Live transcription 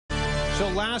So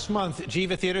last month,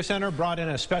 Geva Theater Center brought in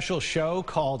a special show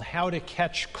called How to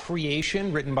Catch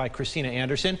Creation, written by Christina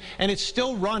Anderson, and it's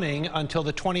still running until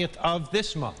the 20th of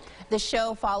this month. The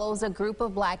show follows a group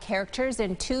of black characters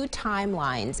in two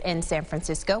timelines in San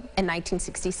Francisco in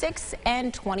 1966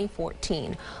 and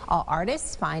 2014. All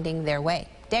artists finding their way.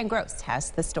 Dan Gross has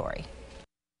the story.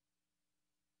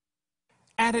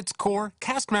 At its core,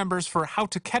 cast members for How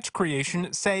to Catch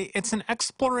Creation say it's an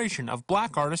exploration of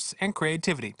black artists and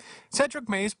creativity. Cedric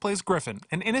Mays plays Griffin,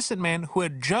 an innocent man who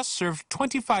had just served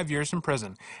 25 years in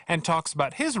prison, and talks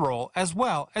about his role as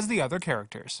well as the other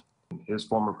characters. His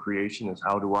form of creation is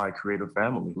how do I create a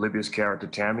family? Libya's character,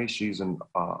 Tammy, she's an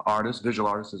artist, visual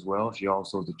artist as well. She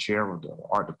also is the chair of the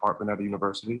art department at the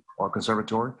university or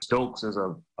conservatory. Stokes is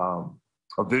a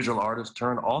visual artist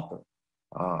turned author.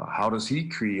 How does he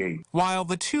create? While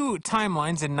the two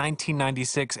timelines in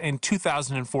 1996 and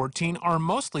 2014 are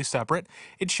mostly separate,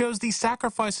 it shows the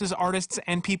sacrifices artists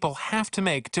and people have to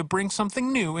make to bring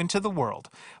something new into the world.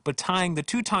 But tying the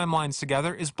two timelines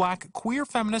together is black queer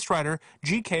feminist writer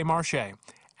G.K. Marche.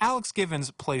 Alex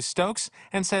Givens plays Stokes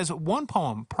and says one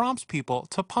poem prompts people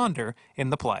to ponder in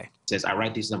the play. It says, I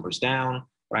write these numbers down,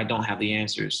 but I don't have the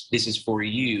answers. This is for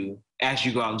you as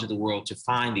you go out into the world to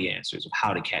find the answers of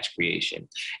how to catch creation.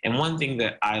 And one thing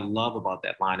that I love about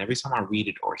that line, every time I read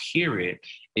it or hear it,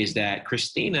 is that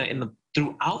Christina,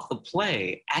 throughout the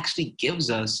play, actually gives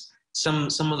us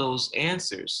some of those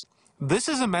answers. This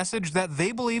is a message that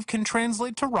they believe can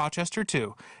translate to Rochester,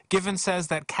 too. Givens says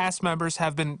that cast members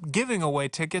have been giving away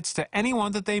tickets to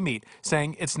anyone that they meet,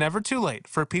 saying it's never too late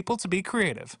for people to be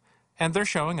creative. And they're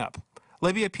showing up.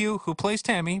 Libya Pugh, who plays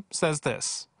Tammy, says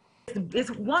this.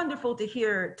 It's wonderful to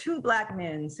hear two black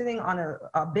men sitting on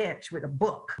a bench with a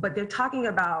book, but they're talking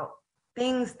about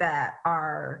things that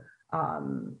are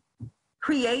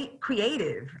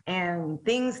creative and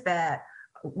things that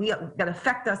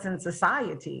affect us in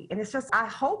society. And it's just, I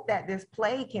hope that this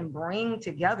play can bring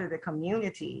together the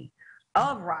community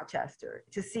of Rochester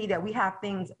to see that we have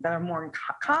things that are more in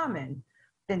common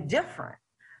than different.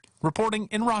 Reporting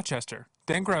in Rochester,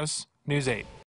 Dan Gross, News 8.